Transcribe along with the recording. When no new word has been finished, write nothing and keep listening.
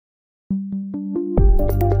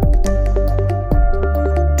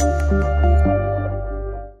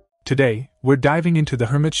Today, we're diving into the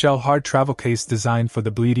Hermitshell hard travel case designed for the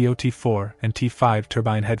Bluedio T4 and T5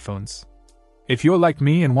 Turbine headphones. If you're like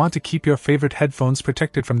me and want to keep your favorite headphones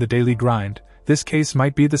protected from the daily grind, this case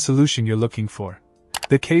might be the solution you're looking for.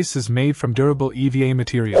 The case is made from durable EVA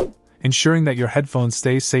material, ensuring that your headphones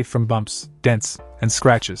stay safe from bumps, dents, and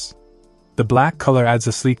scratches. The black color adds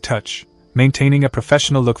a sleek touch, maintaining a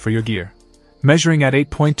professional look for your gear. Measuring at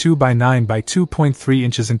 8.2 by 9 by 2.3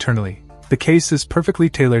 inches internally, the case is perfectly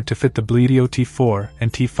tailored to fit the Bluedio T4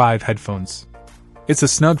 and T5 headphones. It's a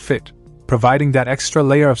snug fit, providing that extra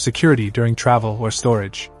layer of security during travel or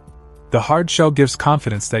storage. The hard shell gives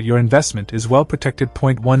confidence that your investment is well protected.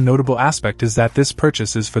 One notable aspect is that this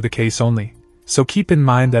purchase is for the case only, so keep in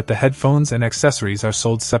mind that the headphones and accessories are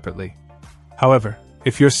sold separately. However,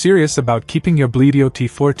 if you're serious about keeping your Bluedio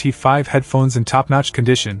T4 T5 headphones in top-notch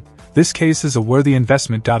condition, this case is a worthy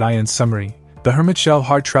investment. In summary, the Hermitshell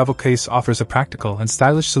hard travel case offers a practical and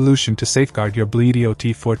stylish solution to safeguard your Bluedio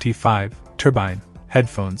T4 T5 Turbine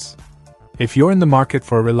headphones. If you're in the market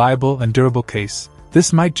for a reliable and durable case,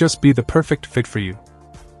 this might just be the perfect fit for you.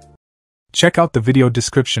 Check out the video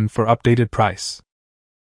description for updated price.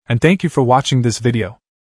 And thank you for watching this video.